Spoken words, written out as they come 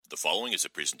The following is a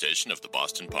presentation of the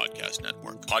Boston Podcast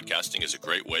Network. Podcasting is a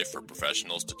great way for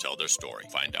professionals to tell their story.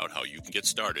 Find out how you can get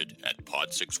started at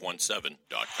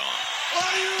pod617.com.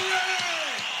 Are you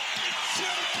ready? It's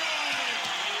showtime!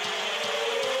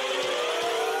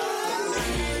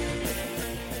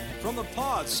 From the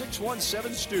Pod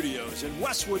 617 studios in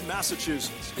Westwood,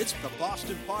 Massachusetts, it's the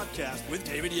Boston Podcast with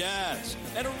David Yaz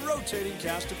and a rotating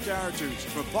cast of characters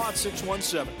from Pod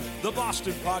 617, the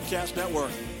Boston Podcast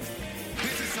Network.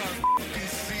 This is our f***ing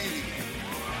city.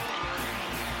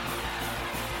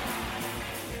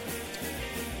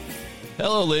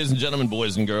 Hello, ladies and gentlemen,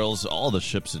 boys and girls, all the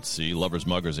ships at sea, lovers,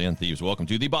 muggers, and thieves. Welcome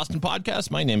to the Boston Podcast.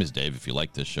 My name is Dave. If you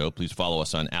like this show, please follow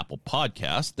us on Apple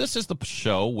Podcasts. This is the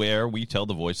show where we tell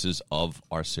the voices of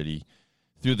our city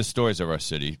through the stories of our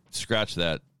city. Scratch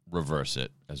that, reverse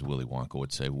it, as Willy Wonka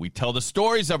would say. We tell the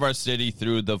stories of our city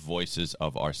through the voices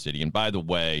of our city. And by the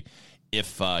way,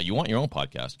 if you want your own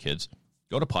podcast, kids,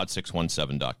 go to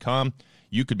pod617.com.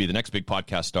 You could be the next big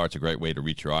podcast star. It's a great way to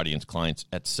reach your audience, clients,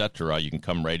 etc. You can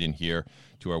come right in here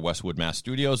to our Westwood, Mass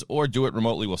studios or do it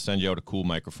remotely. We'll send you out a cool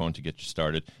microphone to get you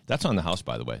started. That's on the house,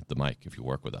 by the way, the mic, if you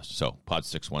work with us. So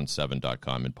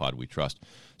pod617.com and Pod We Trust.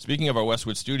 Speaking of our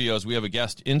Westwood studios, we have a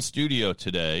guest in studio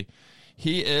today.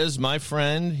 He is my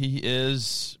friend. He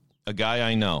is a guy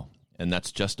I know, and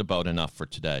that's just about enough for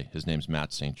today. His name's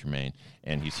Matt St. Germaine,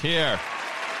 and he's here.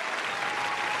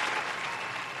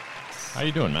 How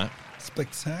you doing, Matt?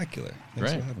 Spectacular.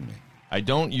 Thanks for having me. I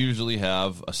don't usually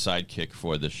have a sidekick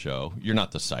for this show. You're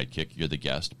not the sidekick, you're the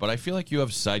guest, but I feel like you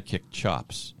have sidekick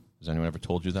chops. Has anyone ever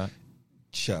told you that?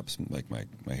 Chops, like my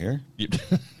hair? You,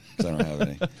 Because I don't have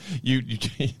any.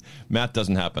 Matt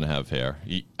doesn't happen to have hair.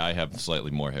 I have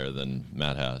slightly more hair than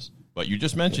Matt has. But you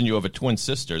just mentioned you have a twin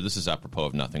sister. This is apropos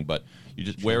of nothing, but you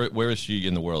just where is she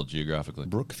in the world geographically?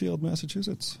 Brookfield,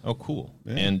 Massachusetts. Oh, cool.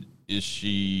 Yeah. And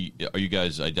are you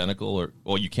guys identical or,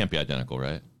 well, you can't be identical,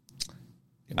 right?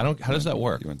 How does that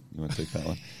work? You want to take that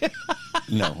one?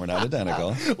 No, we're not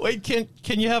identical. Wait, can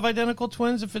you have identical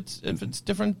twins if it's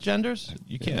different genders?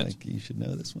 You can't. Like you should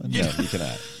know this one. No, you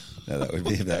cannot. No, that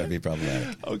would be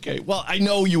problematic. Okay. Well, I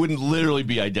know you wouldn't literally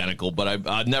be identical,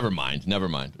 but never mind.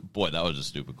 Boy, that was a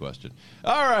stupid question.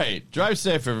 All right. Drive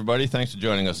safe, everybody. Thanks for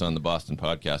joining us on the Boston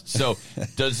Podcast. So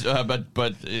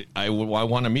I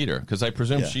want to meet her because I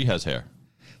presume she has hair.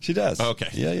 She does. Okay.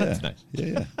 Yeah. That's nice.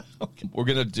 Yeah. Okay. We're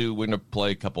gonna play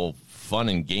a couple fun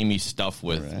and gamey stuff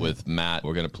with Matt.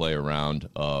 We're gonna play a round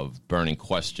of burning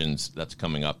questions that's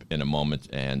coming up in a moment,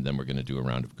 and then we're gonna do a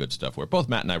round of good stuff where both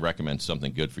Matt and I recommend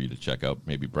something good for you to check out,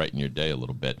 maybe brighten your day a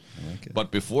little bit. I like it.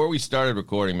 But before we started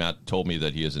recording, Matt told me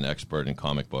that he is an expert in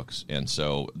comic books, and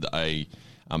so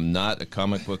I'm not a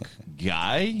comic book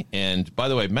guy. And by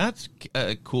the way, Matt's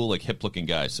a cool, like hip-looking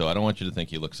guy, so I don't want you to think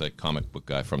he looks like comic book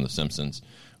guy from The Simpsons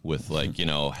with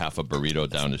half a burrito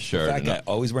down his shirt. That guy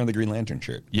always wearing the Green Lantern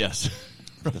shirt. Yes.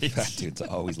 Right. The fat dudes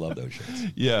always love those shirts.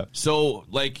 Yeah. So,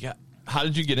 how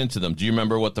did you get into them? Do you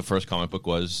remember what the first comic book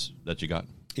was that you got?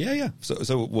 Yeah.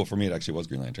 So well, for me, it actually was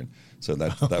Green Lantern. So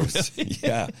that was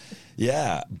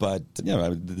yeah. But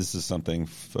this is something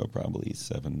for probably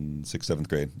 6th, 7th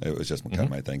grade. It was just kind of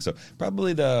my thing. So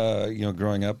probably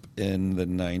growing up in the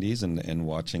 '90s and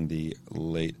watching the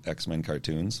late X-Men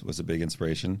cartoons was a big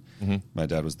inspiration. Mm-hmm. My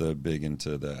dad was big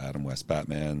into the Adam West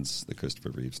Batmans, the Christopher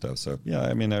Reeve stuff. So yeah,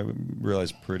 I mean, I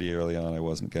realized pretty early on I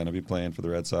wasn't going to be playing for the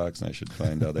Red Sox, and I should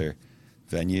find other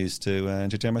venues to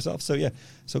entertain myself. So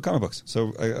comic books.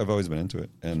 So I've always been into it,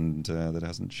 and that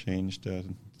hasn't changed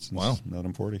since now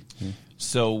I'm 40. Yeah.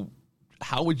 So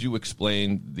how would you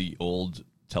explain the old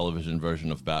television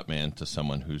version of Batman to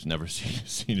someone who's never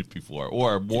seen it before,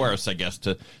 or worse, I guess,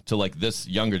 to like this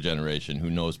younger generation who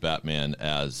knows Batman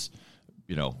as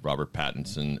Robert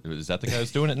Pattinson? Is that the guy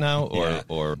who's doing it now,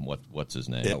 or what's his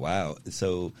name? Yeah, wow.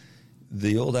 So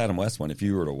the old Adam West one, if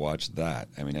you were to watch that,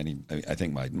 I mean, I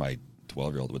think my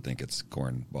 12-year-old would think it's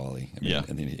cornbally.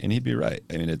 And he'd be right.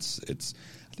 I mean, it's.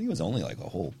 I think it was only like a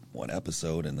whole one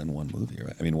episode and then one movie,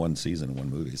 right? I mean, one season, one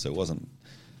movie. So it wasn't.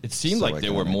 It seemed like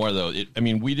there were more though.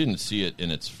 We didn't see it in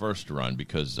its first run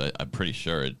because I'm pretty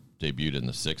sure it debuted in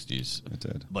the '60s. It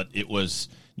did, but it was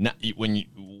not it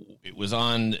was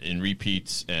on in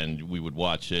repeats, and we would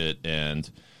watch it, and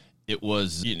it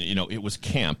was it was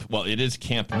camp. Well, it is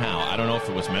camp now. I don't know if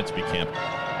it was meant to be camp.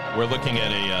 We're looking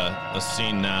at a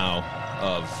scene now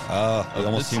of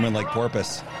almost human like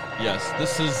porpoise. Yes,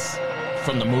 this is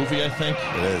from the movie, I think.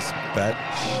 It is.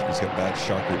 He's got bad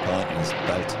shark repellent in his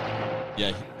belt.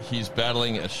 Yeah, he's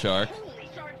battling a shark.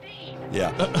 Yeah.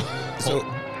 So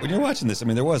when you're watching this, I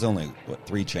mean, there was only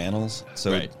 3 channels.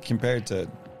 So right. Compared to,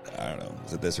 I don't know,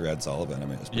 was it this or Ed Sullivan? I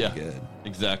mean, it was pretty good.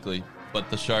 Exactly. but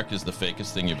the shark is the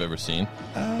fakest thing you've ever seen,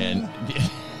 and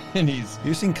he's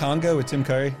You seen Congo with Tim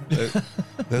Curry?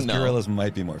 Those No. gorillas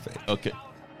might be more fake. okay.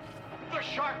 The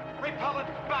shark repellent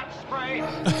bat spray.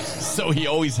 So he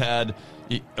always had,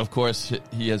 of course,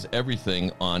 he has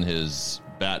everything on his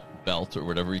bat belt or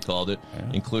whatever he called it,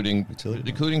 including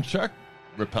shark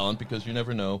repellent, because you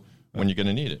never know when you're going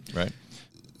to need it, right?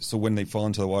 So when they fall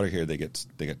into the water here, they get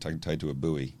tied to a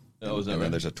buoy. Oh, is that and right?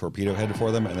 then there's a torpedo headed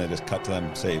for them, and they just cut to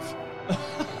them safe.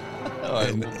 All right,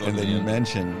 And, we'll go and to the they end.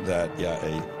 mentioned that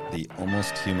the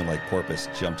almost human-like porpoise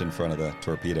jumped in front of the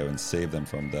torpedo and saved them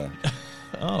from the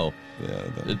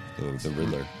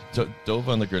Riddler. Dove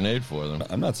on the grenade for them.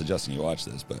 I'm not suggesting you watch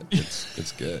this, but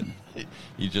it's good.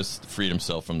 He just freed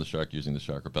himself from the shark using the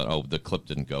shark repellent. Oh, the clip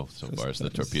didn't go so far as the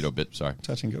torpedo bit. Sorry.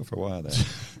 Touch and go for a while there.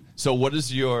 So what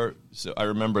is your? So I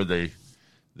remember they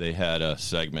had a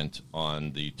segment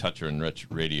on the Toucher and Rich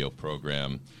radio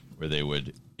program where they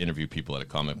would interview people at a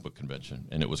comic book convention,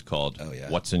 and it was called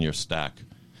 "What's in Your Stack."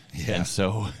 Yeah.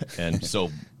 And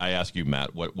so I ask you,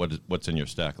 Matt, what's in your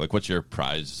stack? Like, what's your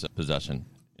prize possession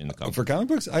in the comic? For comic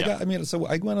books, I went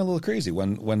a little crazy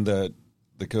when the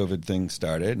COVID thing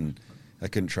started, and I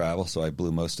couldn't travel, so I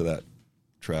blew most of that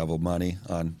travel money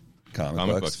on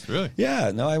comic books. Really?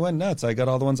 Yeah, no, I went nuts. I got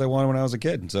all the ones I wanted when I was a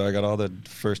kid. So I got all the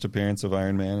first appearance of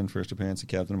Iron Man and first appearance of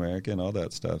Captain America and all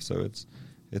that stuff. So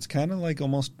it's kind of like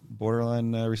almost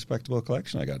borderline respectable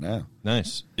collection I got now.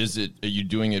 Nice. Are you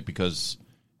doing it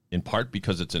in part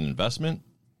because it's an investment,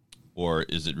 or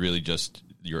is it really just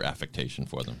your affectation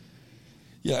for them?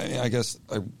 Yeah, I guess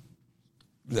I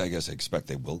expect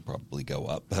they will probably go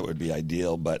up. That would be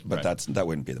ideal, but Right. that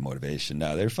wouldn't be the motivation.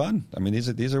 No, they're fun. I mean,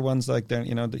 these are ones like they're,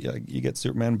 you get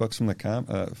Superman books from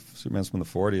Superman's from the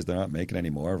 40s. They're not making any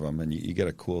more of them, and you get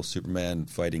a cool Superman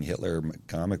fighting Hitler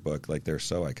comic book. Like, they're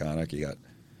so iconic.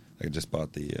 I just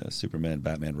bought the Superman,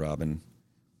 Batman, Robin.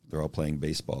 They're all playing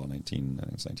baseball in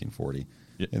 1940.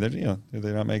 Yeah. And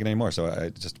they're not making any more. So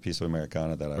just a piece of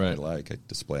Americana that I Right. like. I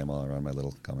display them all around my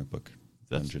little comic book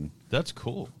dungeon. That's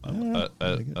cool. Yeah,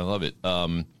 I love it.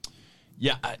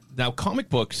 Now comic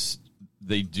books,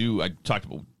 they do. I talked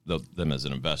about them as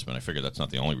an investment. I figured that's not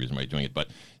the only reason why you're doing it, but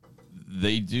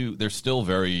they're still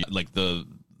very like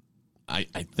I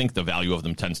think the value of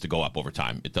them tends to go up over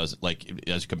time. It does, like,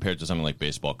 as compared to something like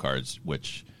baseball cards,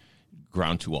 which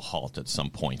ground to a halt at some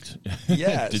point.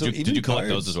 Yeah. Did you collect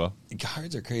those as well?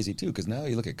 Cards are crazy too, because now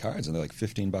you look at cards and they're like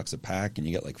 $15 a pack, and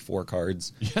you get like 4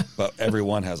 cards. Yeah. But every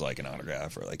one has like an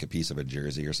autograph or like a piece of a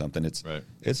jersey or something. So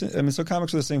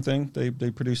comics are the same thing. They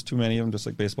produced too many of them, just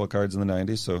like baseball cards in the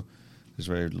 90s. So there's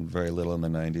very, very little in the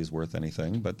 90s worth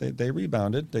anything. But they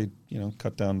rebounded. They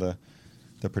cut down the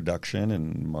production,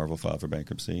 and Marvel filed for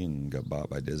bankruptcy and got bought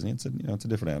by Disney. It's a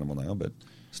different animal now, but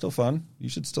still fun. You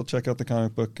should still check out the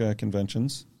comic book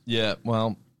conventions. Yeah,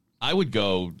 well, I would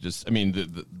go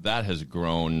that has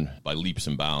grown by leaps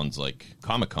and bounds. Like,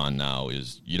 Comic-Con now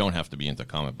you don't have to be into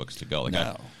comic books to go. Like,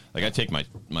 No. I take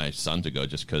my son to go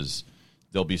just because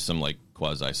there'll be some like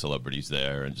quasi-celebrities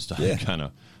there and just kind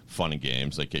of fun and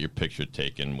games, like get your picture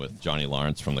taken with Johnny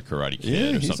Lawrence from the Karate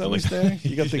Kid or he's something always like there. that.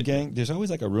 You got the gang. There's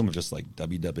always like a room of just like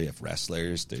WWF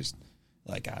wrestlers. There's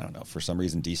like, I don't know, for some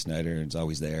reason D. Snyder is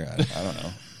always there. I don't know.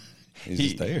 He's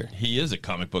just there. He is a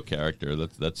comic book character.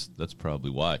 That's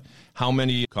probably why. How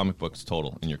many comic books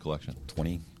total in your collection?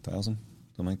 20,000,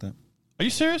 something like that. Are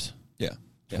you serious? Yeah.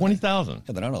 20,000.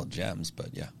 Yeah, they're not all gems, but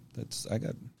yeah, I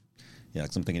got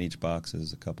something in each box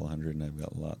is a couple hundred, and I've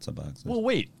got lots of boxes. Well,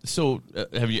 wait. So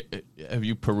have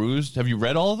you perused? Have you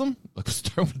read all of them? Let's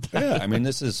start with that. Yeah, I mean,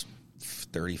 this is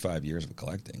 35 years of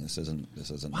collecting. This isn't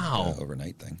Wow. an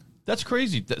overnight thing. That's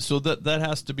crazy. So that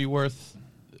has to be worth.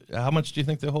 How much do you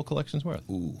think the whole collection's worth?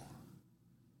 Ooh.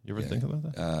 You ever think about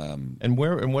that? And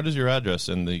what is your address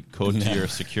and the code to your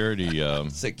security?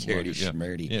 Security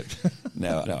schmurdy. Yeah.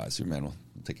 No, Superman will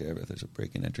take care of it if there's a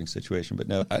break-in entering situation. But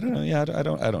no, I don't know. Yeah, I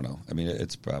don't know. I mean,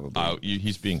 it's probably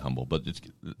He's being humble, but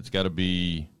it's got to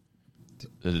be,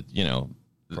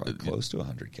 probably close to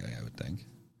 100K, I would think.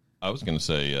 I was going to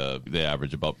say they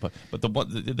average about, but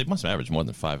they must have averaged more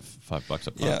than $5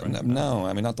 a pop. Yeah, right? no,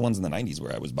 I mean, not the ones in the 90s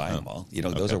where I was buying them all.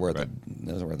 Those are worth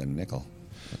a nickel.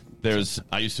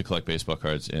 I used to collect baseball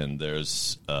cards, and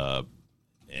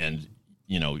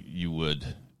you would,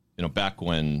 back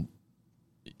when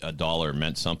 $1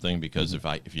 meant something, because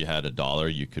if you had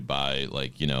 $1, you could buy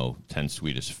 10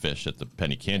 Swedish fish at the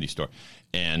penny candy store,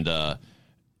 and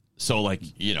so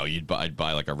I'd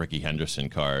buy like a Ricky Henderson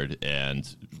card,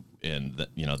 and when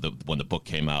the book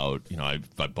came out, I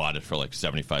bought it for like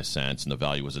 75 cents, and the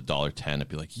value was $1.10. I'd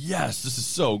be like, yes, this is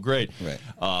so great. Right.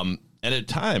 And at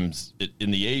times in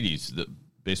the 80s, the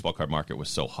baseball card market was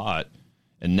so hot,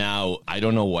 And now I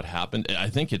don't know what happened. I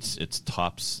think it's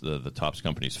Topps, the Topps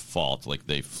company's fault. Like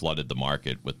they flooded the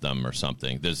market with them or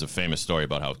something. There's a famous story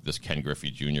about how this Ken Griffey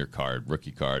Jr. card,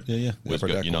 rookie card, was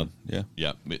good.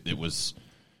 It was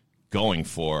going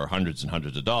for hundreds and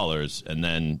hundreds of dollars, and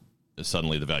then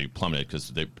suddenly the value plummeted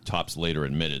because Topps later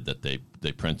admitted that they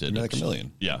printed like $1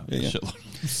 million. Yeah.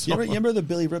 You remember the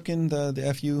Billy Ripken,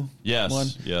 the FU one?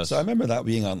 Yes. So I remember that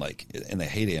being on like in the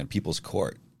heyday on People's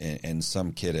Court, and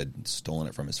some kid had stolen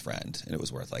it from his friend, and it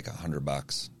was worth like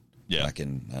 $100 back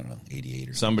in, I don't know, 88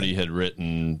 or somebody had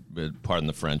written, pardon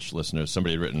the French listeners,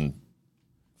 somebody had written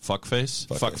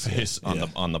fuckface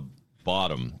on the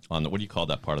bottom, on the, what do you call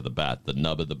that part of the bat? The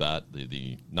nub of the bat,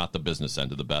 the not the business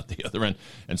end of the bat, the other end.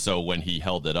 And so when he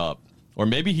held it up, or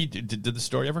maybe he did the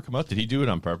story ever come out? Did he do it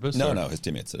on purpose? No, his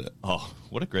teammates did it. Oh,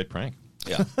 what a great prank.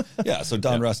 Yeah. Yeah. So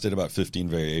Don Russ did about 15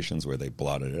 variations where they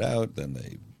blotted it out. Then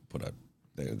they put up,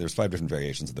 there's 5 different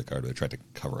variations of the card where they tried to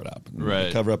cover it up. And right.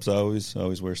 The cover-up's always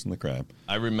worse than the crap.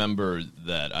 I remember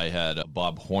that I had a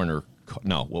Bob Horner.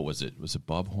 No, what was it? Was it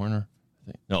Bob Horner?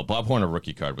 No, Bob Horner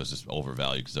rookie card was just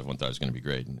overvalued because everyone thought it was going to be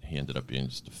great, and he ended up being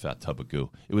just a fat tub of goo.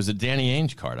 It was a Danny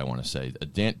Ainge card, I want to say.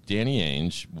 Danny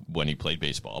Ainge, when he played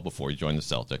baseball before he joined the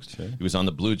Celtics, sure. He was on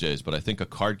the Blue Jays, but I think a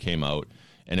card came out,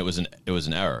 and it was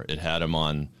an error. It had him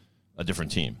on a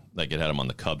different team. Like it had him on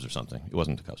the Cubs or something. It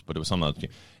wasn't the Cubs, but it was some other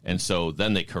team. And so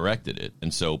then they corrected it,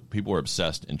 and so people were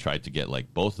obsessed and tried to get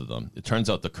like both of them. It turns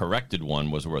out the corrected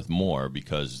one was worth more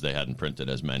because they hadn't printed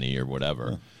as many or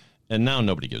whatever. Huh. And now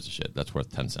nobody gives a shit. That's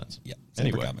worth 10 cents. Yeah.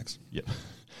 Anyway, comics. Yeah.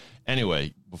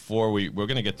 Anyway, before we're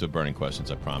going to get to burning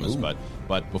questions, I promise. Ooh.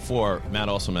 But before, Matt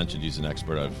also mentioned he's an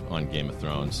expert on Game of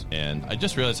Thrones, and I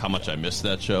just realized how much I missed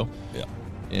that show. Yeah.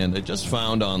 And I just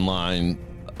found online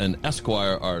an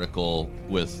Esquire article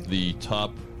with the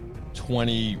top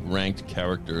 20 ranked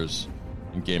characters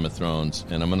in Game of Thrones,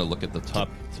 and I'm going to look at the top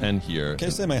 10 here. Can I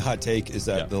say my hot take is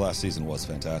that the last season was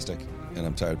fantastic, and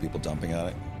I'm tired of people dumping on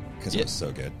it because it was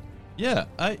so good. Yeah,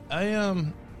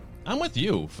 I'm with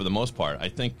you for the most part. I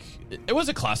think it was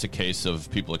a classic case of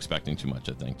people expecting too much,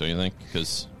 I think. Don't you think?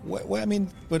 Because I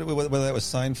mean, whether that was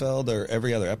Seinfeld or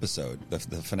every other episode, the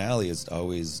finale is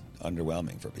always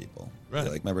underwhelming for people. Right.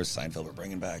 Like, remember Seinfeld were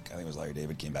bringing back, I think it was Larry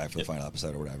David came back for the final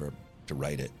episode or whatever to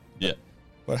write it.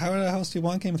 But how else do you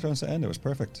want Game of Thrones to end? It was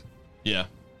perfect. Yeah.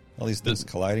 All these things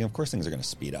colliding. Of course things are going to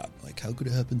speed up. Like, how could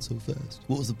it happen so fast?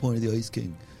 What was the point of the Ice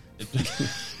King?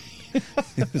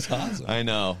 It was awesome. I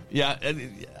know. Yeah,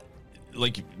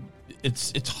 like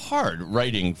it's hard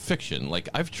writing fiction. Like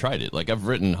I've tried it. Like I've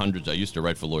written hundreds. I used to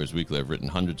write for Lawyers Weekly. I've written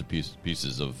hundreds of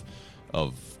pieces of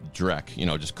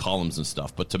Drek, just columns and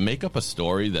stuff. But to make up a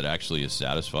story that actually is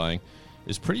satisfying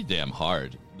is pretty damn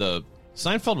hard. The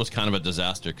Seinfeld was kind of a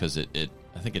disaster because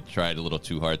I think it tried a little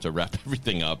too hard to wrap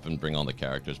everything up and bring all the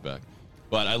characters back.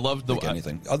 But I love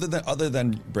anything other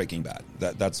than Breaking Bad.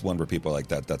 That's one where people are like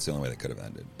that. That's the only way they could have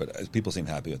ended. But people seem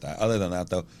happy with that. Other than that,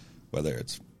 though,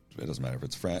 it doesn't matter if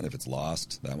it's Friend, if it's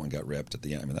Lost. That one got ripped at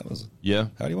the end. I mean, that was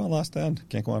How do you want Lost to end?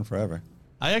 Can't go on forever.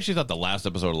 I actually thought the last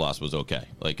episode of Lost was okay.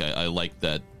 Like I liked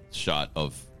that shot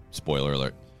of, spoiler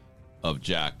alert, of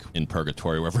Jack in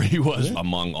purgatory wherever he was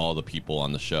among all the people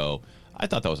on the show. I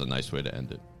thought that was a nice way to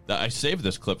end it. I saved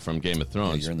this clip from Game of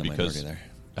Thrones you're in the because minority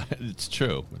there. It's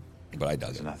true. But I dug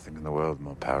There's it. nothing in the world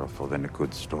more powerful than a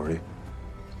good story.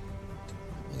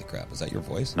 Holy crap! Is that your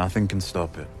voice? Nothing can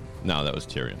stop it. No, that was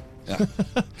Tyrion. Yeah.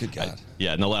 Good God.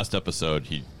 In the last episode,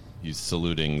 he's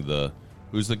saluting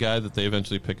who's the guy that they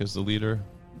eventually pick as the leader?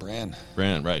 Bran,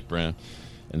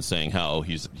 and saying how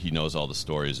he knows all the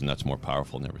stories and that's more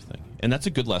powerful than everything. And that's a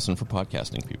good lesson for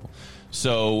podcasting people.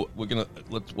 So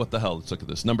what the hell? Let's look at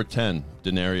this. Number 10,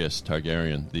 Daenerys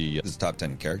Targaryen. This is top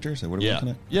 10 characters. What are we looking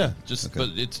at? Yeah, but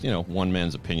it's one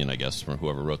man's opinion, I guess, from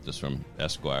whoever wrote this from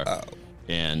Esquire. Oh.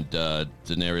 And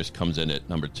Daenerys comes in at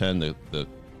number 10, the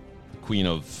Queen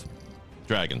of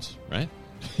Dragons, right?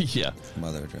 Yeah,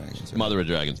 Mother of Dragons. Right? Mother of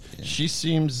Dragons. Yeah. She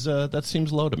seems that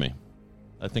seems low to me.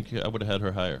 I think I would have had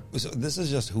her higher. So this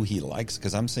is just who he likes,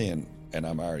 because I'm saying, and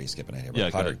I'm already skipping ahead here,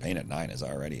 but Podrick Payne at 9 is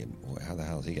already, how the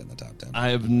hell is he getting the top 10? I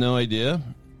have no idea.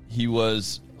 He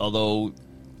was, although,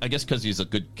 I guess because he's a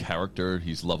good character,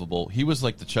 he's lovable. He was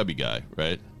like the chubby guy,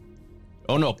 right?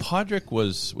 Oh no, Podrick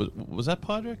was that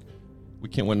Podrick?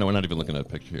 We're not even looking at a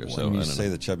picture here. When you say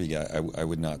the chubby guy, I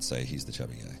would not say he's the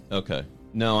chubby guy. Okay.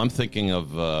 No, I'm thinking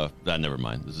of, never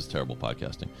mind. This is terrible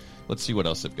podcasting. Let's see what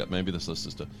else they've got. Maybe this list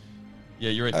is Yeah,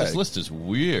 you're right. This list is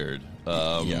weird.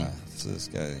 So this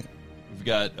guy.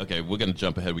 We're going to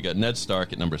jump ahead. We got Ned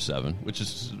Stark at number 7, which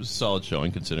is a solid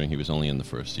showing considering he was only in the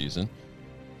first season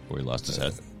before he lost his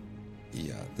head.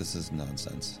 Yeah, this is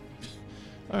nonsense.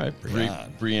 All right.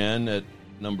 Brienne at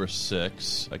number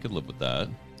 6. I could live with that.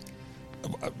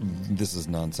 This is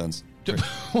nonsense.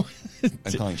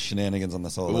 I'm calling shenanigans on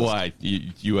this whole list. Why?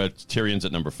 You had Tyrion's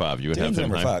at number 5. You would have Tyrion's him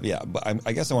number higher? 5, yeah. But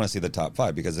I guess I want to see the top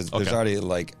 5 because there's already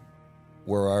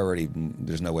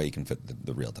there's no way you can fit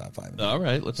the real top 5. All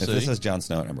right, let's if see. this is Jon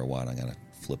Snow at number 1, I'm going to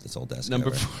flip this whole desk Number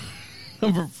over.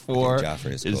 Number 4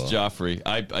 Joffrey is cool. Joffrey.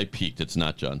 I peeked. It's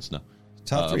not Jon Snow.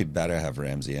 Top 3 better have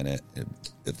Ramsay in it.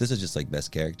 If this is just like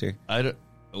best character,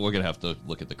 We're gonna have to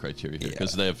look at the criteria here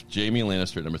because Yeah. they have Jaime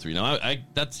Lannister at number 3. Now,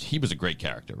 he was a great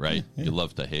character, right? Yeah. You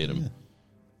love to hate him. Yeah.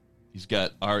 He's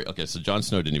got Arya. Okay, so Jon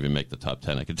Snow didn't even make the top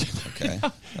 10. I could. okay,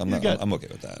 I'm okay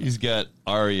with that. He's got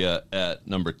Arya at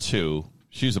number 2.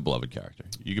 She's a beloved character.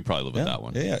 You could probably live with that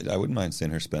one. Yeah, I wouldn't mind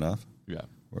seeing her spinoff. Yeah,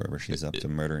 wherever she's up to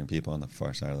murdering people on the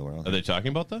far side of the world. Are they talking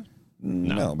about that?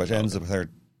 No, but it ends up with her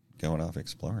going off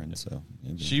exploring. So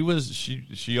maybe.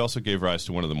 She also gave rise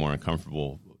to one of the more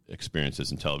uncomfortable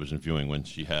experiences in television viewing when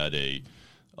she had a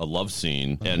love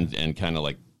scene and kind of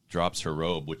like drops her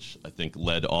robe, which I think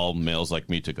led all males like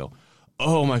me to go,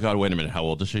 "Oh my God, wait a minute, how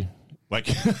old is she?" Like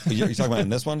you're talking about in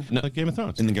this one? No, Game of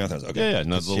Thrones. In the Game of Thrones, okay. Yeah,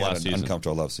 no, the she last had an season.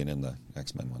 uncomfortable love scene in the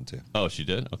X-Men one too. Oh, she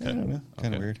did? Okay. I don't know.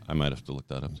 Kind of weird. I might have to look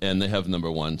that up. And they have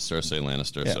number 1, Cersei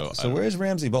Lannister. Yeah, So where's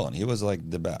Ramsay Bolton? He was like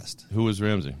the best. who was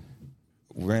Ramsay?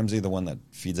 Ramsay, the one that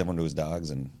feeds everyone to his dogs,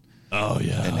 and Oh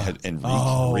yeah. and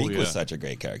Reek yeah. was such a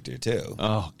great character too.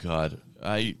 Oh God,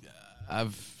 I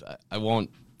won't.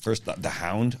 First, the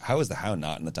Hound. How is the Hound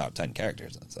not in the top 10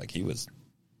 characters? It's like he was.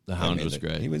 The Hound was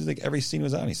great. He was like every scene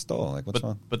was on. He stole. Like what's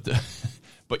wrong?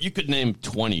 But you could name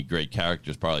 20 great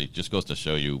characters. Probably just goes to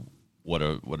show you what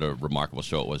a remarkable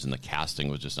show it was, and the casting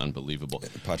was just unbelievable.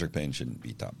 Patrick Payne shouldn't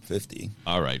be top 50.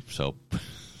 All right, so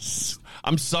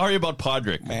I'm sorry about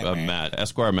Podrick, Matt.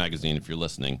 Esquire magazine, if you're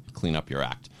listening, clean up your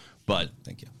act. But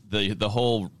Thank you. The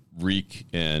whole Reek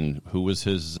and who was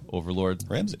his overlord?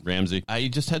 Ramsay. I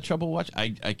just had trouble watching.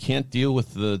 I can't deal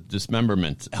with the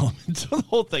dismemberment element of the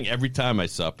whole thing. Every time I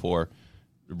saw poor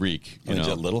Reek, you know,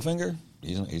 Littlefinger.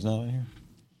 He's not on here.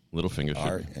 Littlefinger.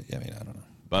 I mean, I don't know.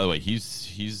 By the way,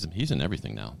 he's in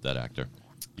everything now. That actor.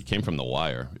 He came from The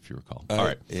Wire, if you recall. All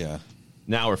right. Yeah.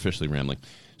 Now we're officially rambling.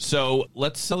 So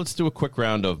let's do a quick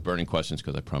round of burning questions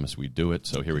because I promised we'd do it.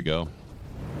 So here we go.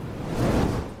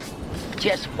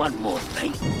 Just one more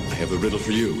thing. I have a riddle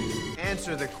for you.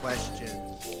 Answer the question.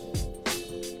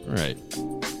 All right.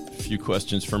 A few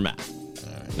questions for Matt.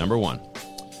 Number 1.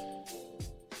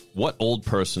 What old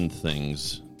person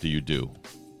things do you do,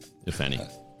 if any?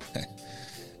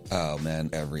 Oh man,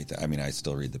 everything. I mean, I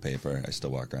still read the paper. I still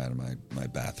walk around in my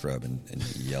bathrobe and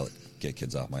yell at get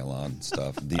kids off my lawn and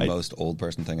stuff. The most old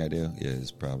person thing I do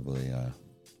is probably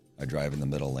I drive in the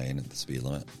middle lane at the speed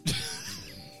limit.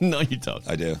 No, you don't.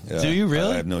 I do. Yeah. Do you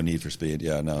really? I have no need for speed.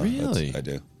 Yeah, no. Really? I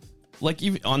do. Like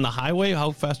even on the highway? How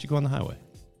fast do you go on the highway?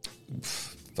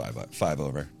 Five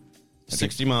over.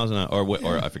 60 miles an hour,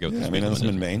 or I forget what the I speed mean, limit I'm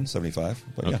is. in Maine, 75.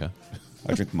 But Okay. yeah,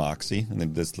 I drink Moxie, and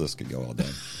then this list could go all day.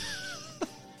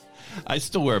 I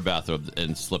still wear a bathrobe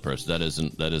and slippers. That is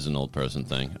an old person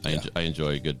thing. I enjoy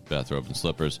a good bathrobe and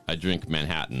slippers. I drink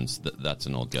Manhattans. That's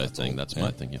an old guy thing. That's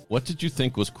my thing. Yeah. What did you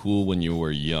think was cool when you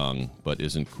were young, but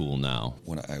isn't cool now?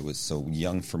 When I was so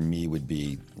young, for me would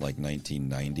be like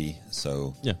 1990.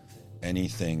 So Yeah.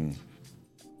 anything,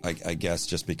 I guess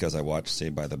just because I watched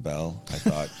Saved by the Bell, I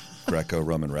thought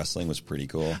Greco-Roman wrestling was pretty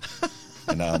cool.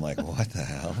 And now I'm like, what the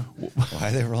hell? Why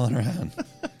are they rolling around?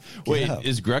 Wait, up.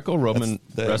 is Greco-Roman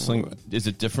That's wrestling, is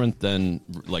it different than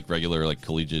like regular like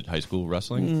collegiate high school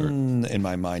wrestling? Or? In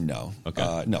my mind, no.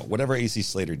 Okay. No, whatever AC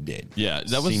Slater did. Yeah,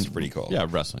 that was seemed pretty cool. Yeah,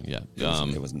 wrestling. Yeah,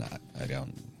 It was not. I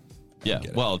don't. Yeah, get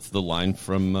it. well, it's the line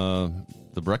from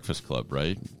the Breakfast Club,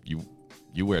 right?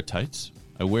 You wear tights.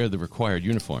 I wear the required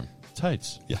uniform.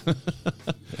 Tights. Yeah.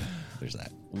 There's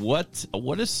that.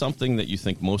 What is something that you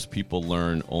think most people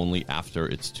learn only after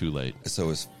it's too late? So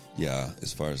as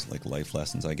far as like life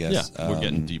lessons, I guess. Yeah, we're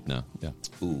getting deep now. Yeah.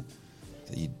 Ooh,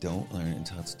 that you don't learn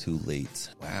until it's too late.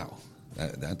 Wow,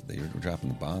 that you're dropping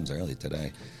the bombs early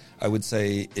today. I would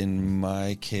say in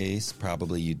my case,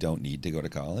 probably you don't need to go to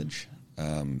college.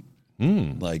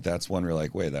 Like that's one where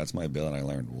like, wait, that's my bill, and I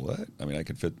learned what? I mean, I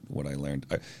could fit what I learned.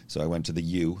 So I went to the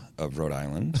U of Rhode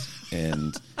Island,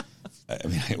 and I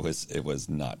mean, it was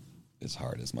not as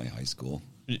hard as my high school.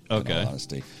 Okay. In all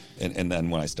honesty. And then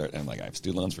when I start, I'm like, I have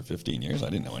student loans for 15 years. I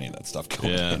didn't know any of that stuff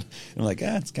going Yeah. in. And I'm like,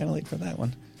 it's kind of late for that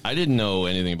one. I didn't know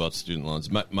anything about student loans.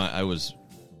 I was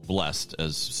blessed,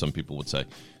 as some people would say,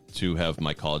 to have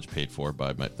my college paid for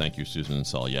by my, thank you, Susan and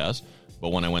Saul, yes. But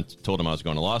when I told them I was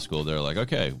going to law school, they're like,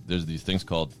 okay, there's these things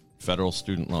called federal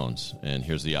student loans, and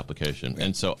here's the application.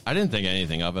 And so I didn't think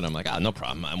anything of it. I'm like, no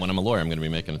problem. When I'm a lawyer, I'm going to be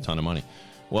making a ton of money.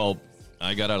 Well,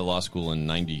 I got out of law school in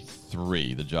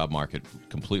 93. The job market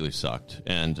completely sucked.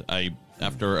 And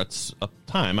after a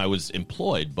time, I was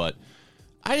employed, but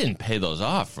I didn't pay those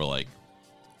off for like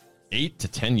 8 to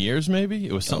 10 years, maybe.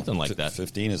 It was something like that.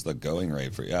 15 is the going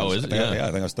rate for you. Is it? Yeah,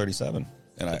 I think I was 37.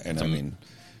 I mean,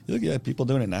 you look at people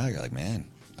doing it now, you're like, man.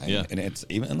 And it's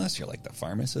even unless you're like the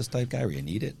pharmacist type guy where you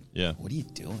need it. Yeah. What are you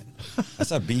doing? I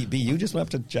saw BU just went up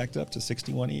to jacked up to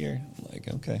 61 a year. I'm like,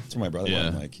 okay. That's where my brother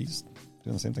went. Like, he's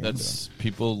doing the same thing. That's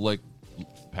people like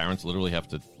parents literally have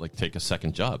to like take a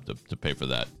second job to pay for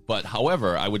that. But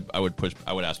however, I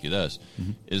would ask you this: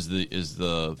 is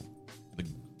the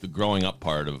growing up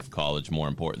part of college more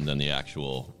important than the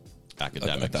actual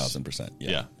academics? 1,000%.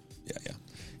 Yeah.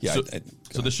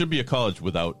 So there should be a college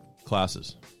without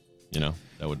classes.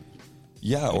 That would.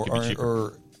 Yeah,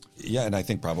 or and I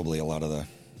think probably a lot of the.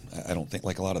 I don't think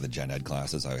like a lot of the gen ed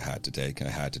classes I had to take. I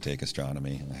had to take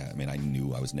astronomy. I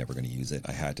knew I was never going to use it.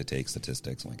 I had to take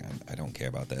statistics. I'm like, I don't care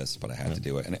about this, but I had to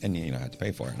do it, and I had to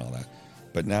pay for it and all that.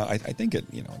 But now I think at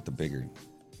the bigger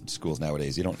schools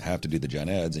nowadays, you don't have to do the gen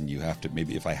eds, and you have to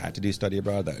maybe if I had to do study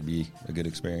abroad, that would be a good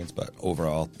experience. But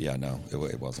overall,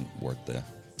 it wasn't worth the.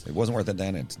 It wasn't worth it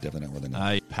then. It's definitely not worth it now.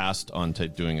 I passed on to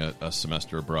doing a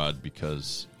semester abroad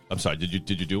because I'm sorry. Did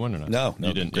you do one or not? No,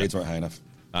 you didn't. Grades weren't high enough.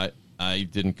 I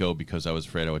didn't go because I was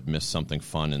afraid I would miss something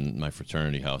fun in my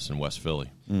fraternity house in West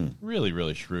Philly. Really,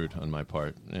 really shrewd on my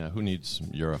part. Yeah, who needs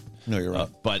Europe? No, you're right.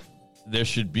 But there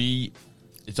should be.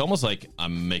 It's almost like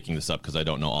I'm making this up because I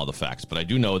don't know all the facts, but I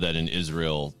do know that in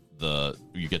Israel,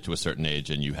 you get to a certain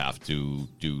age and you have to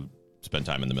spend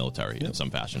time in the military in some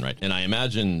fashion, right? And I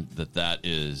imagine that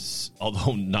is,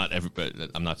 although not everybody,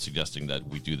 I'm not suggesting that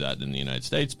we do that in the United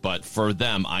States, but for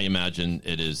them, I imagine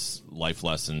it is life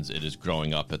lessons. It is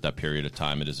growing up at that period of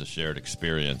time. It is a shared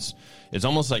experience. It's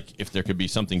almost like if there could be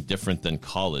something different than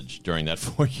college during that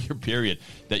 4-year period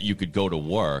that you could go to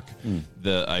work.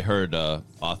 I heard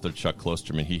author Chuck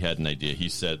Klosterman, he had an idea. He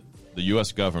said the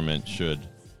U.S. government should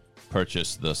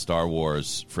purchase the Star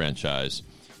Wars franchise,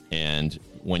 and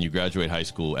when you graduate high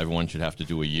school, everyone should have to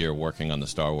do a year working on the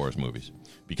Star Wars movies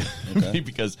because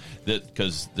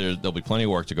there'll be plenty of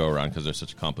work to go around because they're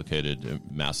such complicated,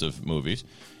 massive movies,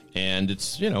 and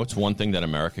it's one thing that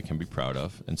America can be proud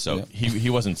of. And so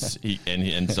he wasn't, so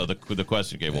the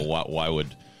question came, well, why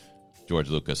would George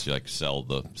Lucas sell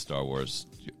the Star Wars?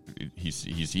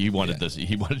 He wanted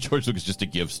George Lucas just to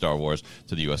give Star Wars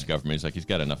to the U.S. government. He's like, he's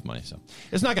got enough money, so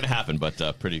it's not going to happen.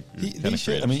 But pretty. They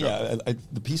should. I mean,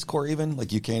 the Peace Corps even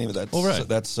you can't even.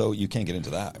 That's so you can't get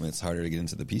into that. I mean, it's harder to get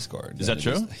into the Peace Corps. Is that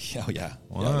true? Yeah.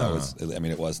 Wow. Yeah, that was. I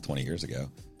mean, it was 20 years ago.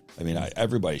 I mean,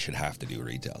 everybody should have to do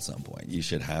retail at some point. You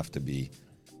should have to be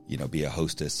a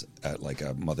hostess at like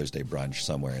a Mother's Day brunch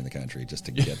somewhere in the country just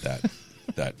to get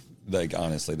that.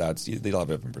 Honestly, they'll have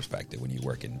a different perspective when you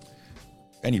work in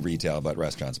any retail, but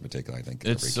restaurants in particular. I think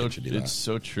it's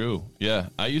so true. Yeah,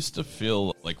 I used to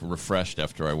feel like refreshed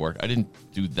after I worked. I didn't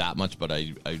do that much, but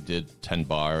I did 10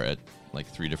 bar at like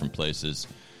 3 different places.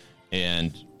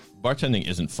 And bartending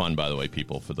isn't fun, by the way,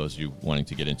 people. For those of you wanting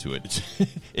to get into it,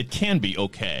 it can be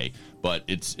okay, but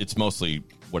it's mostly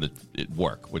what it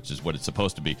work, which is what it's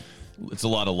supposed to be. It's a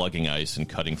lot of lugging ice and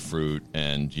cutting fruit,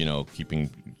 and keeping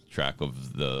track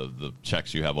of the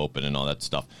checks you have open and all that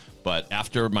stuff. But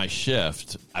after my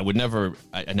shift, I never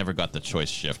got the choice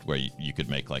shift where you could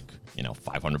make like,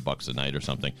 $500 a night or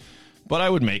something. But I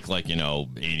would make like,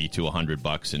 $80 to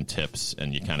 $100 in tips,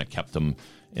 and you kind of kept them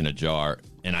in a jar.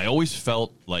 And I always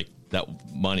felt like that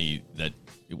money, that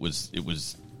it was,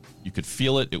 you could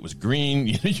feel it. It was green.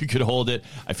 You could hold it.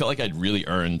 I felt like I'd really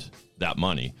earned that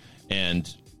money.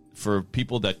 And for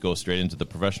people that go straight into the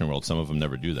professional world, some of them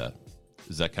never do that.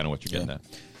 Is that kind of what you're getting at?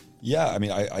 Yeah. I mean,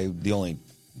 the only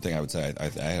thing I would say, I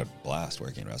had a blast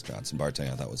working in restaurants, and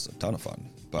bartending I thought was a ton of fun,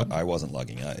 but I wasn't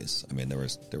lugging ice. I mean, there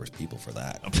was people for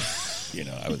that. I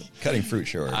was cutting fruit,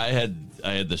 sure. I had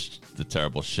the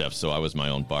terrible chef, so I was my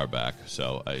own bar back.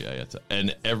 So I had to,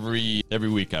 and every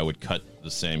week I would cut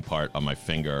the same part on my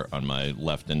finger, on my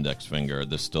left index finger.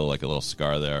 There's still like a little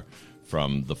scar there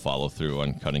from the follow through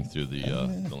on cutting through the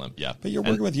limb. Yeah, but you're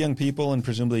working with young people, and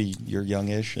presumably you're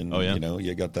youngish, and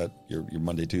you got that your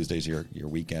Monday, Tuesdays, your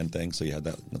weekend thing, so you had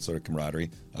that sort of camaraderie.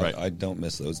 Right. I don't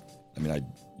miss those. I mean,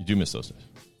 you do miss those days.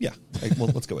 Yeah. Well,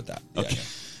 let's go with that. Okay.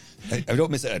 Yeah. I don't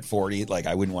miss it at 40. Like,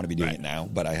 I wouldn't want to be doing it now,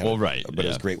 but I have. Well, right. But it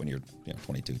was great when you're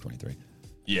 22, 23.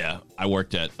 Yeah, I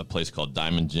worked at a place called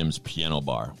Diamond Jim's Piano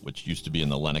Bar, which used to be in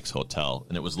the Lenox Hotel,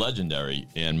 and it was legendary.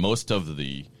 And most of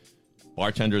the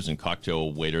bartenders and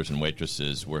cocktail waiters and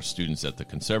waitresses were students at the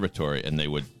conservatory, and they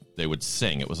would they would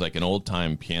sing. It was like an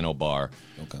old-time piano bar.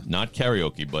 Okay. Not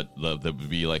karaoke, but there would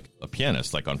be like a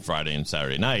pianist, like on Friday and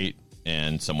Saturday night,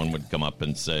 and someone would come up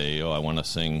and say, I want to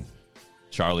sing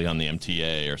Charlie on the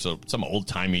MTA, or some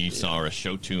old-timey song or a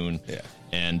show tune. Yeah.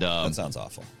 And that sounds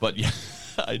awful. But yeah,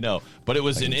 I know. But it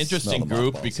was an interesting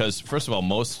group because, first of all,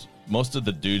 most of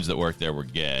the dudes that worked there were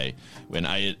gay. When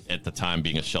I, at the time,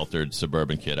 being a sheltered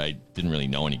suburban kid, I didn't really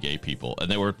know any gay people.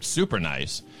 And they were super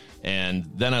nice. And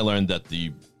then I learned that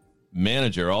the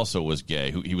manager also was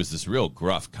gay. He was this real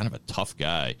gruff, kind of a tough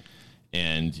guy.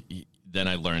 And then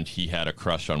I learned he had a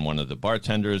crush on one of the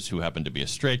bartenders who happened to be a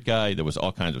straight guy. There was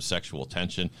all kinds of sexual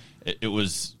tension. It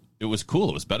was cool.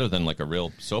 It was better than like a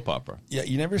real soap opera. Yeah,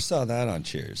 you never saw that on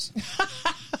Cheers.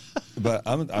 But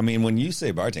when you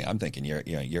say bartending, I'm thinking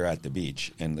you're at the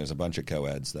beach and there's a bunch of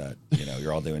co-eds that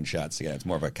you're all doing shots together. It's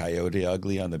more of a Coyote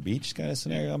Ugly on the beach kind of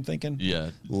scenario. I'm thinking. Yeah.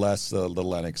 Less the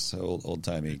Lennox old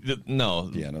timey.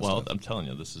 No. Well, stuff. I'm telling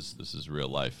you, this is real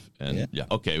life. And yeah.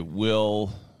 Okay,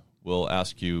 we'll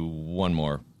ask you one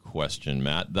more question,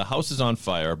 Matt. The house is on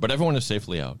fire, but everyone is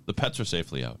safely out. The pets are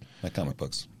safely out. My comic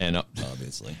books, and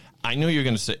obviously. I knew you were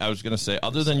going to say. I was going to say,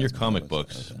 other than your comic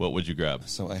books, what would you grab?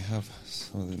 So I have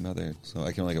So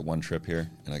I can only get one trip here,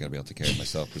 and I got to be able to carry it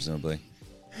myself, presumably.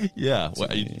 Yeah.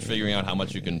 Are you figuring out how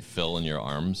much you can fill in your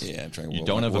arms? Yeah, I'm trying. You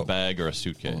don't have a bag or a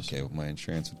suitcase. Okay, my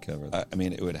insurance would cover that.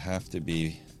 It would have to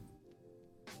be.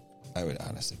 I would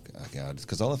honestly, God,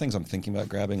 because all the things I'm thinking about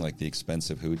grabbing, like the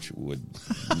expensive hooch, would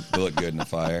look good in the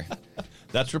fire.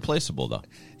 That's replaceable, though.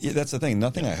 Yeah, that's the thing.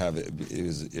 Nothing I have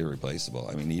is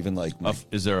irreplaceable. Even like,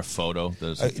 is there a photo?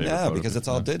 No, because it's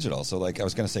all digital. So like, I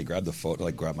was gonna say, grab the photo,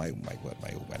 like grab my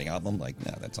wedding album. Like,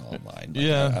 no, that's all online.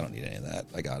 Yeah, I don't need any of that.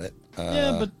 I got it.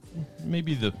 Yeah, but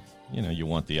maybe you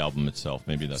want the album itself.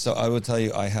 Maybe that's. So I would tell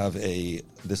you, I have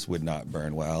this would not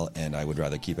burn well, and I would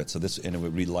rather keep it. So it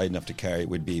would be light enough to carry. It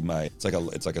would be it's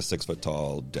like a 6 foot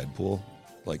tall Deadpool,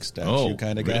 like statue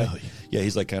kind of guy. Really? Yeah,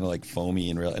 he's like kind of like foamy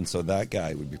and real. And so that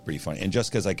guy would be pretty funny. And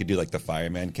just because I could do like the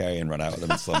fireman carry and run out with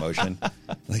him in slow motion,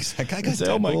 like that guy got Deadpool.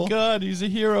 Oh my God, he's a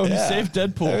hero. Yeah. He saved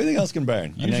Deadpool. Everything else can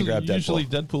burn. Usually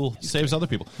Deadpool saves other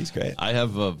people. He's great. I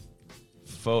have a.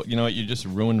 You know what? You just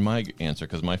ruined my answer,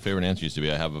 because my favorite answer used to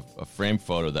be I have a framed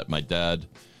photo that my dad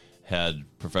had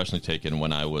professionally taken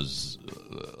when I was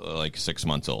like 6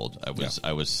 months old.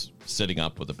 I was sitting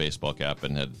up with a baseball cap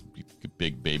and had a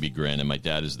big baby grin, and my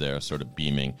dad is there sort of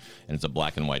beaming, and it's a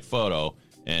black and white photo.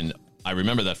 And I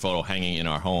remember that photo hanging in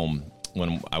our home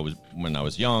when I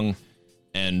was young,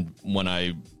 and when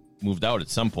I moved out at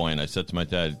some point, I said to my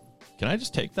dad, "Can I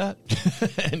just take that?"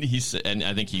 And he said, and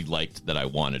I think he liked that I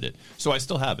wanted it, so I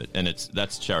still have it, and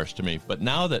that's cherished to me. But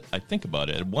now that I think about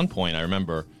it, at one point I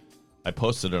remember I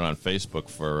posted it on Facebook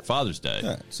for Father's Day.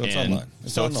 Yeah, so it's online.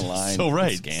 It's on the line. So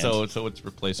right. So it's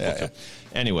replaceable. Yeah.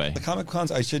 Anyway, the Comic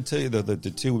Cons. I should tell you the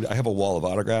two. I have a wall of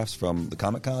autographs from the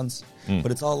Comic Cons,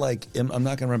 but it's all like, I'm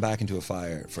not going to run back into a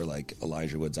fire for like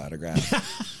Elijah Wood's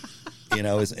autograph.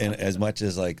 As much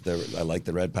as like I like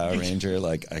the Red Power Ranger,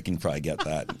 like I can probably get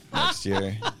that next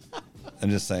year. I'm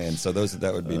just saying. So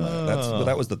that would be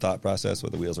that was the thought process where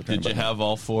the wheels were turning. Did you have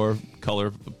all 4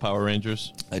 color Power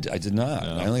Rangers? I did not.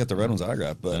 No. I only got the red one's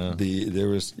autograph, but there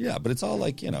was but it's all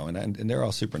like, and they're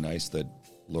all super nice, the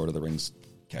Lord of the Rings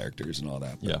characters and all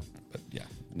that. But yeah.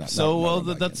 That's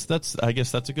I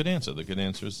guess that's a good answer. The good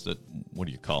answer is that, what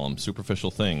do you call them?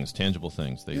 Superficial things, tangible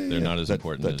things. They're not as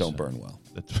important. That don't burn well.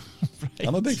 Right.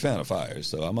 I'm a big fan of fires,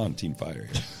 so I'm on Team Fire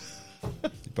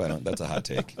here. But that's a hot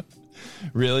take.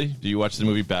 Really? Do you watch the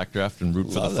movie Backdraft and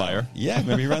root for the fire? Yeah,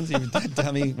 remember he runs.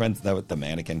 Tommy runs that with the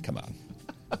mannequin. Come on,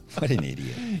 what an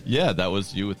idiot! Yeah, that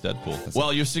was you with Deadpool.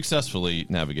 Well, you successfully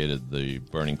navigated the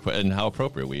burning and how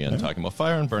appropriate we end talking about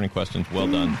fire and burning questions. Well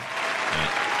done.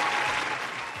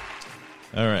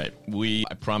 All right.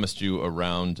 I promised you a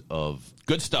round of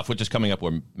good stuff, which is coming up,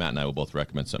 where Matt and I will both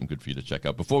recommend something good for you to check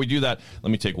out. Before we do that,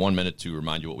 let me take 1 minute to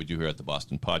remind you what we do here at the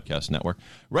Boston Podcast Network,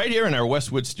 right here in our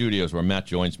Westwood studios, where Matt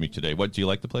joins me today. Do you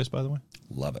like the place, by the way?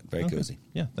 Love it. Very cozy.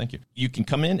 Yeah, thank you. You can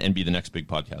come in and be the next big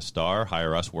podcast star,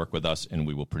 hire us, work with us, and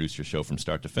we will produce your show from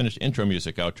start to finish. Intro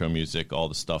music, outro music, all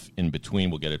the stuff in between.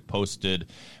 We'll get it posted.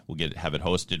 Have it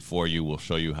hosted for you. We'll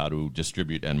show you how to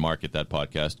distribute and market that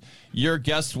podcast. Your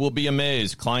guests will be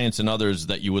amazed. Clients and others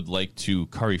that you would like to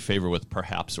curry favor with,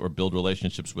 perhaps, or build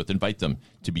relationships with, invite them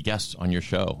to be guests on your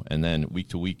show. And then week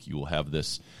to week, you will have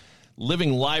this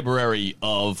living library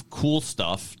of cool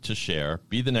stuff to share.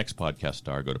 Be the next podcast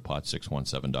star. Go to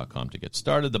pod617.com to get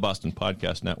started. The Boston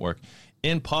Podcast Network.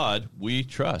 In pod, we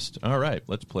trust. All right,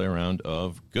 let's play a round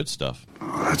of good stuff.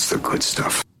 Oh, that's the good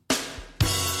stuff.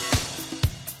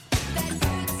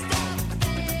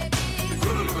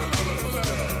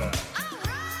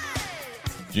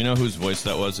 Do you know whose voice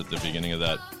that was at the beginning of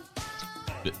that?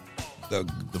 The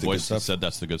voice that said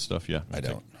that's the good stuff? Yeah. I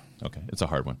don't. Okay. It's a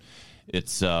hard one.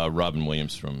 It's Robin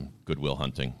Williams from Good Will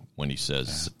Hunting when he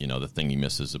says, the thing he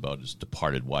misses about his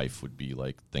departed wife would be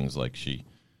like things like she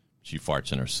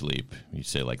farts in her sleep. You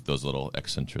say like those little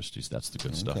eccentricities. That's the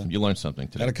good stuff. You learned something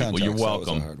today. Out of context, well, you're that was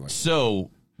a welcome. hard one. So,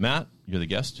 Matt, you're the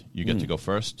guest. You get to go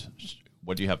first.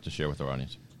 What do you have to share with our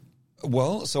audience?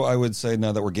 Well, so I would say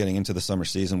now that we're getting into the summer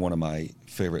season, one of my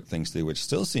favorite things to do, which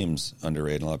still seems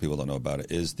underrated, and a lot of people don't know about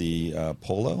it, is the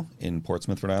polo in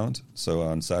Portsmouth, Rhode Island. So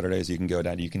on Saturdays, you can go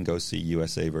down, you can go see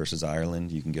USA versus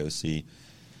Ireland. You can go see,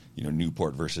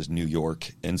 Newport versus New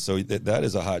York. And so that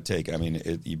is a hot take. I mean,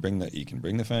 you can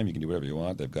bring the fam, you can do whatever you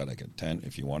want. They've got like a tent.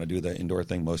 If you want to do the indoor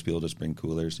thing, most people just bring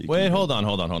coolers. Wait, hold on.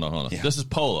 Yeah. This is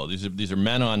polo. These are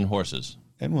men on horses.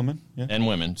 And women. Yeah. And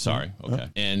women, sorry. Yeah. Okay.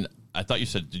 And I thought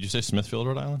did you say Smithfield,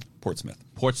 Rhode Island? Portsmouth.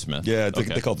 Yeah,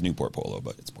 they call it the Newport Polo,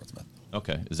 but it's Portsmouth.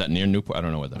 Okay. Is that near Newport? I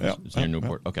don't know where that is. It's near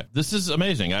Newport. Okay. This is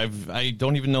amazing. I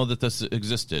don't even know that this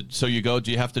existed. So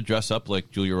do you have to dress up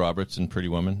like Julia Roberts in Pretty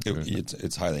Woman?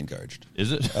 It's highly encouraged.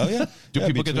 Is it? Oh, yeah. Do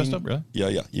people get dressed up, really?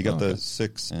 Yeah. You got the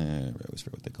 6, I always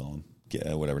forget what they call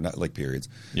them. Whatever, not like periods.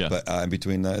 Yeah. But in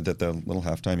between the little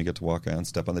halftime, you get to walk around,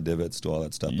 step on the divots, do all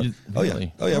that stuff. But,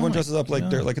 really? Oh, yeah. Everyone dresses up like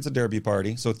it's a derby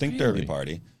party. So think Really? derby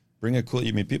party. Bring a cool,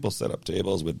 people set up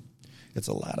tables with, it's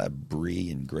a lot of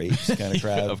brie and grapes kind of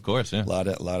crowd. Of course, yeah. A lot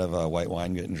of white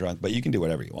wine getting drunk, but you can do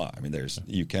whatever you want. I mean,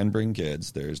 you can bring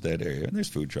kids. There's that area, and there's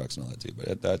food trucks and all that too.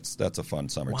 But that's a fun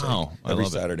summer Wow, take. Every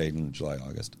Saturday in July,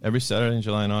 August. Every Saturday in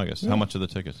July and August. Yeah. How much are the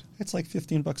tickets? It's like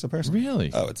 $15 a person. Really?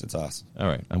 Oh, it's awesome. All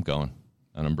right, I'm going.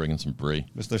 And I'm bringing some brie.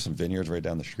 There's some vineyards right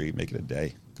down the street. Make it a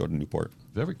day. Go to Newport.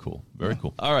 Very cool. Very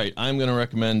cool. All right. I'm going to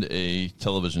recommend a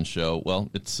television show. Well,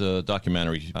 it's a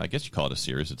documentary. I guess you call it a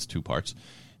series. It's 2 parts.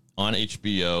 On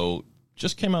HBO.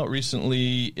 Just came out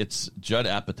recently. It's Judd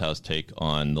Apatow's take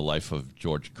on the life of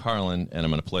George Carlin. And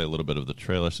I'm going to play a little bit of the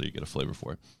trailer so you get a flavor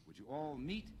for it. Would you all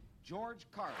meet George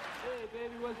Carlin? Hey,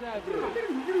 baby, what's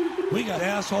happening? We got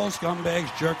assholes,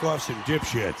 scumbags, jerk-offs, and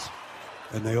dipshits.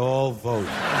 And they all vote.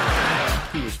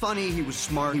 He was funny, he was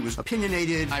smart, he was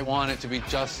opinionated. I want it to be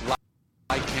just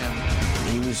like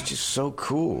him. He was just so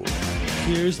cool.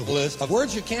 Here's the list of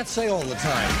words you can't say all the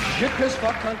time. Shit, piss,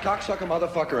 fuck, cunt, cocksucker,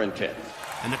 motherfucker, and tit.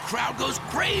 And the crowd goes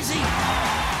crazy.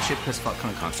 Shit, piss, fuck,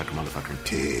 cunt, cocksucker, motherfucker, and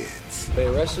tits. They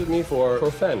arrested me for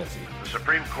profanity. The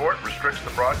Supreme Court restricts the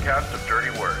broadcast of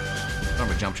dirty words. I'm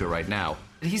going to jump to it right now.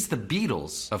 He's the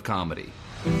Beatles of comedy.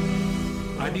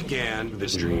 I began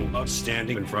this dream of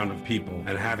standing in front of people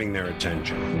and having their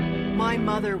attention. My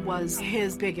mother was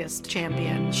his biggest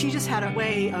champion. She just had a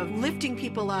way of lifting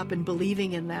people up and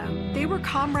believing in them. They were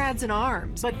comrades in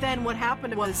arms, but then what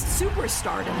happened was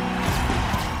superstardom.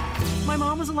 My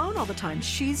mom was alone all the time.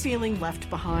 She's feeling left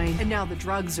behind, and now the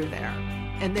drugs are there.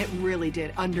 And that really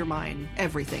did undermine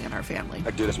everything in our family. I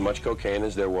did as much cocaine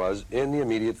as there was in the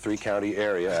immediate 3-county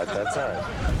area at that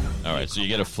time. All right, so you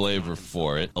get a flavor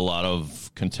for it. A lot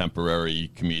of contemporary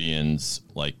comedians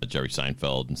like Jerry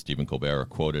Seinfeld and Stephen Colbert are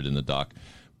quoted in the doc.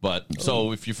 But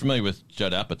so if you're familiar with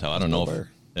Judd Apatow, I don't know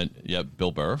if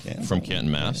Bill Burr from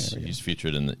Canton, Mass. He's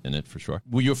featured in it for sure.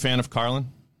 Were you a fan of Carlin?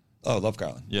 Oh, love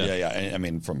Carlin. Yeah. I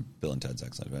mean, from Bill and Ted's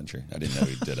Excellent Adventure. I didn't know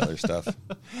he did other stuff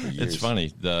for years. It's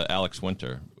funny. The Alex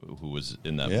Winter, who was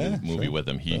in that movie with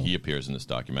him, he appears in this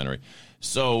documentary.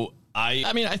 So, I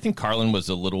think Carlin was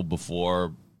a little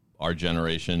before our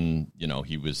generation. You know,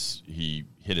 he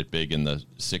hit it big in the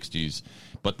 60s.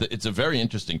 But it's a very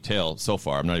interesting tale so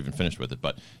far. I'm not even finished with it.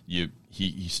 But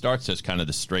he starts as kind of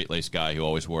the straight-laced guy who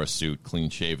always wore a suit,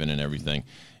 clean-shaven and everything.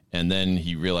 And then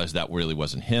he realized that really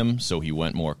wasn't him, so he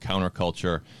went more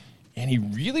counterculture. And he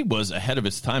really was ahead of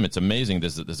his time. It's amazing.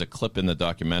 There's a clip in the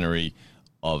documentary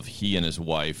of he and his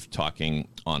wife talking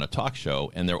on a talk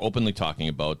show, and they're openly talking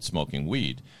about smoking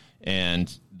weed.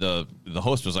 And the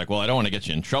host was like, "Well, I don't want to get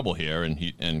you in trouble here."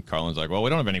 And Carlin's like, "Well, we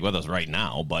don't have any with us right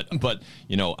now, but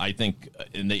you know, I think."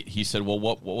 And he said, "Well,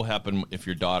 what will happen if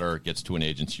your daughter gets to an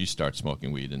age and she starts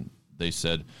smoking weed?" And they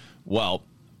said, "Well,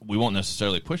 we won't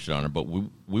necessarily push it on her, but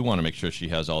we want to make sure she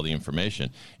has all the information."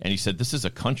 And he said, this is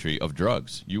a country of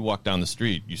drugs. You walk down the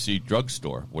street, you see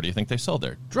drugstore. What do you think they sell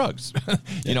there? Drugs.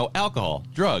 You know, alcohol,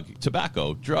 drug,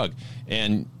 tobacco, drug.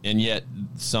 And yet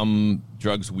some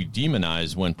drugs we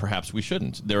demonize when perhaps we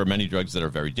shouldn't. There are many drugs that are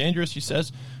very dangerous, he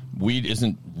says. Weed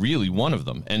isn't really one of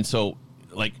them. And so,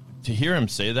 like, to hear him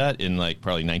say that in, like,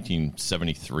 probably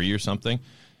 1973 or something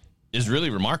is really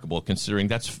remarkable, considering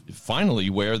that's finally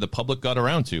where the public got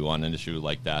around to on an issue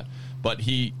like that. But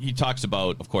he talks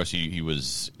about, of course, he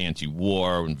was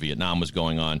anti-war when Vietnam was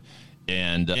going on,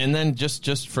 And then just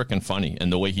frickin' funny.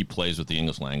 And the way he plays with the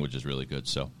English language is really good.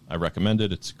 So I recommend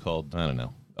it. It's called, I don't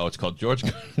know. Oh, it's called George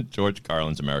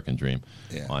Carlin's American Dream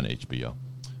on HBO.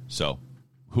 So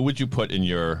who would you put in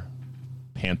your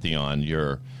pantheon,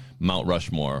 your Mount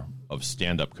Rushmore of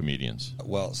stand-up comedians?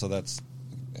 Well, so that's,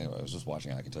 anyway, I was just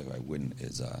watching, I can tell you who I wouldn't,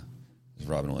 is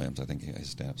Robin Williams. I think his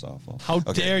stand-up's awful. How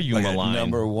dare you malign?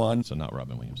 Number one. So not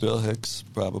Robin Williams. Bill Hicks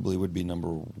probably would be number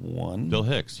one. Bill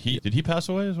Hicks. Did he pass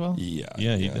away as well? Yeah.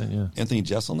 Yeah, he did, yeah. Anthony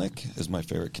Jeselnik is my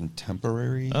favorite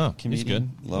contemporary comedian. He's good.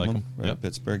 Love him. Him. Right, Yep.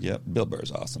 Pittsburgh, yep. Bill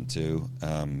Burr's awesome, too.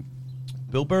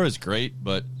 Bill Burr is great,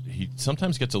 but he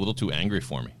sometimes gets a little too angry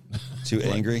for me. Too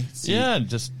angry? See, yeah,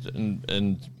 just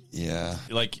and yeah,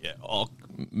 like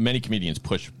many comedians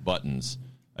push buttons.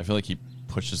 I feel like he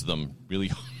pushes them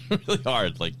really, really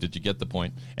hard. Like, did you get the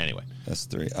point? Anyway, that's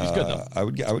three. He's good though. I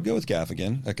would go with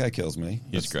Gaffigan. That guy kills me.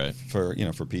 He's great for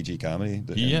PG comedy.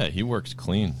 He works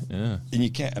clean. Yeah, and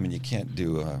you can't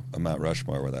do a Mount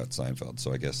Rushmore without Seinfeld.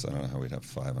 So I guess I don't know how we'd have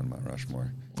 5 on Mount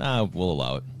Rushmore. We'll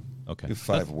allow it. Okay. Do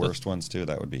 5 worst ones too.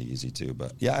 That would be easy too.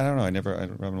 But yeah, I don't know.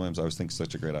 Robin Williams. I always think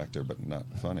such a great actor, but not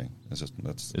funny. It's just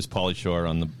Is Pauly Shore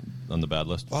on the bad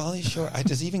list? Pauly Shore.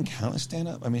 Does he even count as stand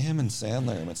up? I mean, him and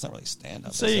Sandler. I mean, it's not really stand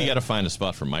up. Say you got to find a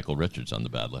spot for Michael Richards on the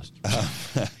bad list.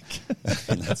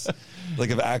 That's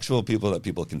like of actual people that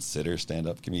people consider stand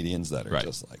up comedians that are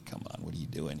just like, come on, what are you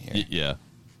doing here? Yeah.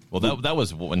 Well, that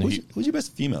was when who's your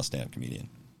best female stand up comedian?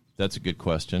 That's a good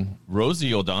question.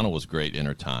 Rosie O'Donnell was great in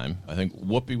her time. I think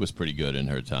Whoopi was pretty good in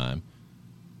her time.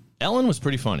 Ellen was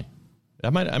pretty funny.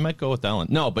 I might go with Ellen.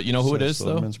 No, but you know who it is,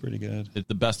 Silverman's though? Pretty good.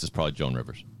 The best is probably Joan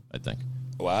Rivers, I think.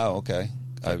 Wow, okay.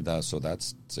 So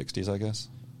that's 60s, I guess?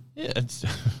 Yeah,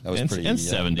 that was pretty and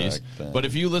young 70s. back then. But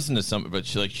if you listen to some, but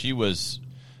she was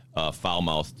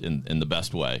foul-mouthed in the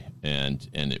best way, and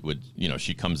it would,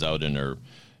 she comes out in her,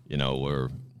 her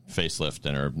facelift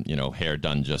and her, hair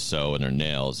done just so, and her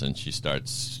nails, and she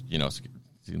starts,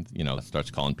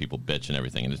 starts calling people bitch and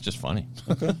everything, and it's just funny.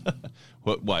 Okay.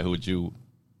 Why? Who would you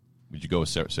go with?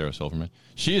 Sarah Silverman?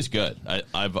 She is good.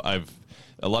 I've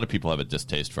a lot of people have a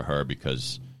distaste for her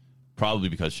because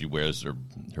she wears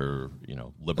her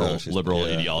liberal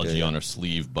ideology on her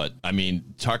sleeve. But I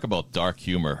mean, talk about dark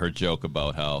humor. Her joke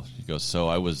about how she goes, so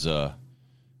I was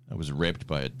raped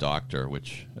by a doctor,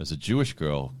 which as a Jewish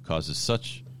girl causes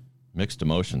such mixed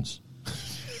emotions.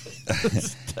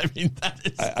 I mean, that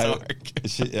is dark.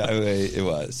 It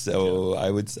was. So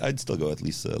yeah. I'd still go with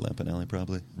Lisa Lampanelli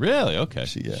probably. Really? Okay.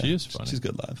 She is funny. She's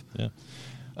good live. Yeah.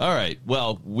 All right.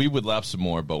 Well, we would laugh some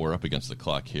more, but we're up against the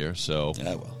clock here. So,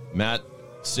 Matt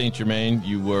St. Germain,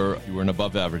 you were an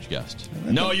above average guest.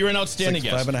 No, you were an outstanding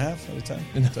guest. 5.5 out of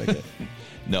 10. Take it.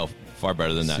 No, far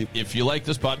better than that. If you like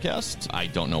this podcast, I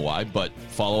don't know why, but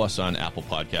follow us on Apple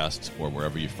Podcasts or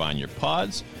wherever you find your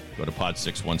pods. Go to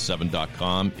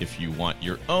pod617.com if you want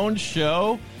your own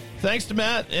show. Thanks to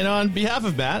Matt. And on behalf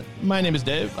of Matt, my name is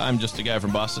Dave. I'm just a guy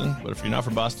from Boston. But if you're not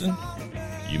from Boston,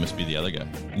 you must be the other guy.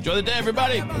 Enjoy the day,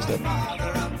 everybody. Thanks, Dave.